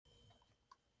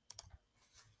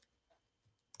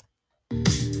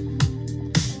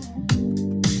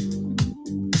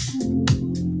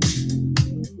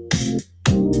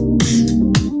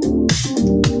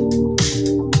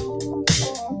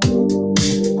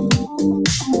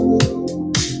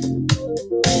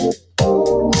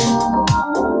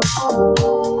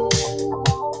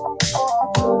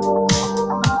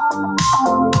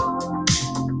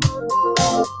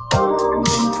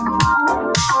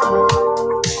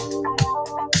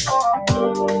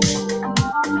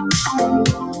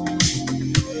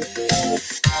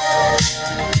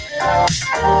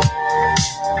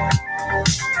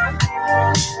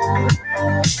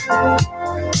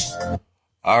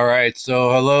right,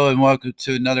 so hello and welcome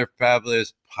to another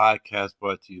fabulous podcast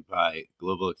brought to you by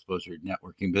Global Exposure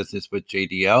Networking Business with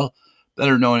JDL,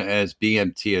 better known as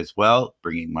BMT as well,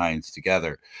 bringing minds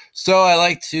together. So I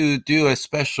like to do a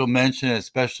special mention, a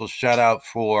special shout out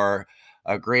for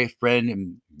a great friend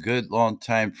and good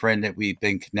longtime friend that we've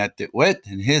been connected with,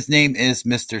 and his name is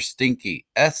Mr. Stinky,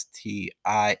 Stinky.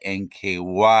 I'm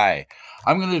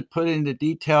going to put in the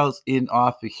details in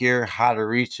off of here, how to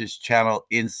reach his channel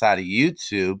inside of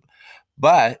YouTube,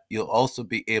 but you'll also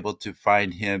be able to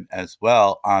find him as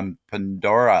well on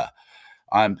Pandora.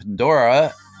 On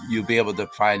Pandora, you'll be able to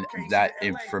find that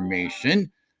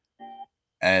information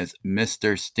as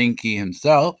Mr. Stinky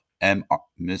himself, and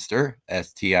Mr.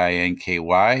 Stinky on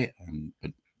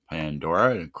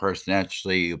Pandora. And of course,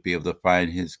 naturally, you'll be able to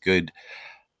find his good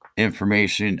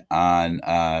information on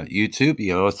YouTube.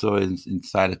 He also is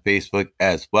inside of Facebook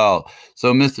as well.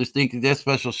 So, Mr. Stinky, this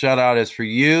special shout out is for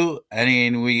you.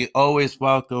 And we always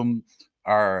welcome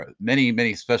our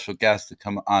many special guests to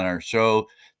come on our show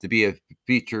to be a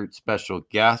featured special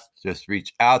guest. Just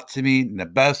reach out to me. And the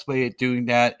best way of doing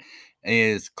that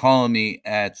is calling me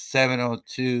at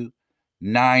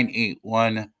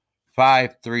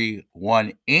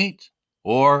 702-981-5318,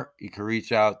 or you can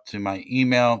reach out to my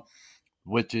email,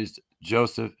 which is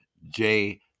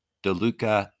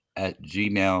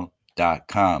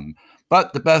josephjdeluca@gmail.com.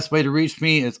 But the best way to reach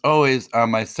me is always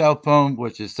on my cell phone,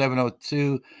 which is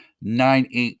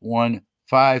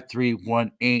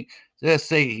 702-981-5318. Just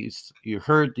say you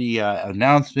heard the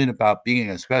announcement about being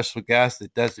a special guest.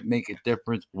 It doesn't make a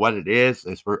difference what it is,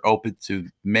 as we're open to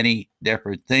many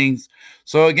different things.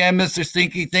 So again, Mr.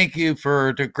 Stinky, thank you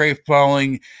for the great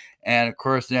following, and of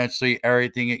course, naturally,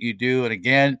 everything that you do. And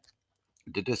again,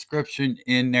 the description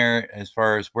in there as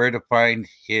far as where to find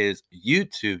his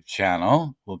YouTube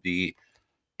channel will be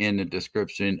in the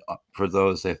description for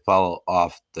those that follow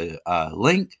off the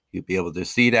link. You'll be able to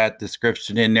see that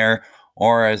description in there.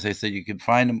 Or, as I said, you can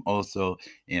find him also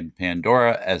in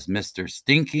Pandora as Mr.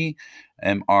 Stinky,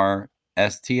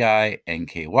 MrStinky,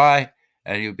 and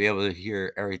you'll be able to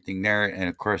hear everything there. And,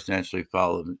 of course, naturally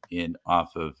follow him in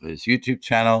off of his YouTube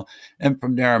channel. And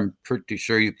from there, I'm pretty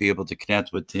sure you'll be able to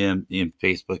connect with him in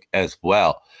Facebook as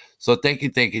well. So thank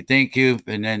you.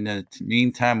 And then in the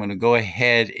meantime, I'm going to go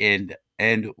ahead and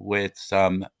end with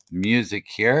some music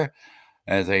here,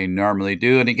 as I normally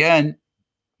do. And again,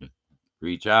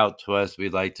 reach out to us.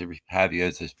 We'd like to have you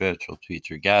as a special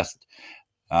featured guest.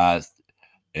 And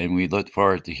we look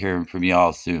forward to hearing from you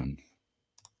all soon.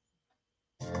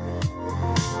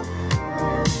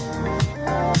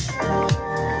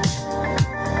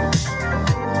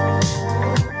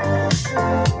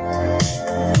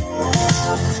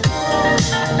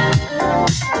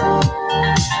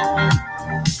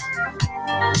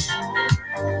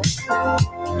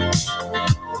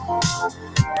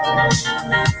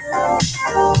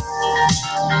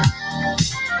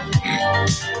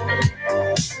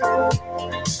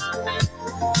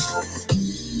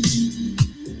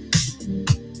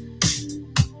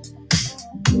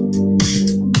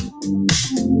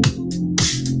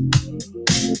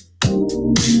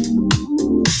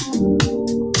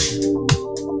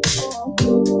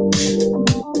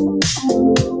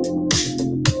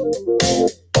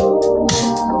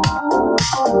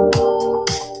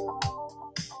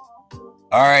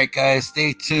 All right, guys,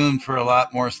 stay tuned for a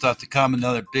lot more stuff to come.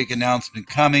 Another big announcement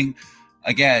coming.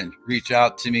 Again, reach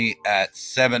out to me at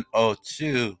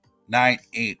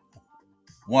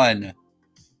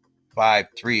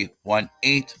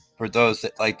 702-981-5318 for those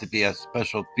that like to be a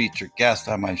special featured guest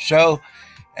on my show.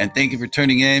 And thank you for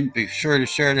tuning in. Be sure to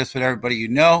share this with everybody you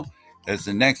know, as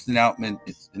the next announcement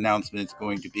is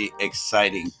going to be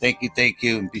exciting. Thank you.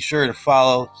 And be sure to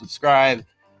follow, subscribe,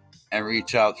 and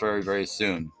reach out very, very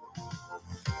soon.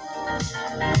 Thank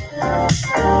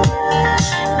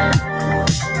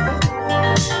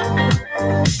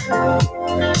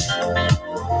you.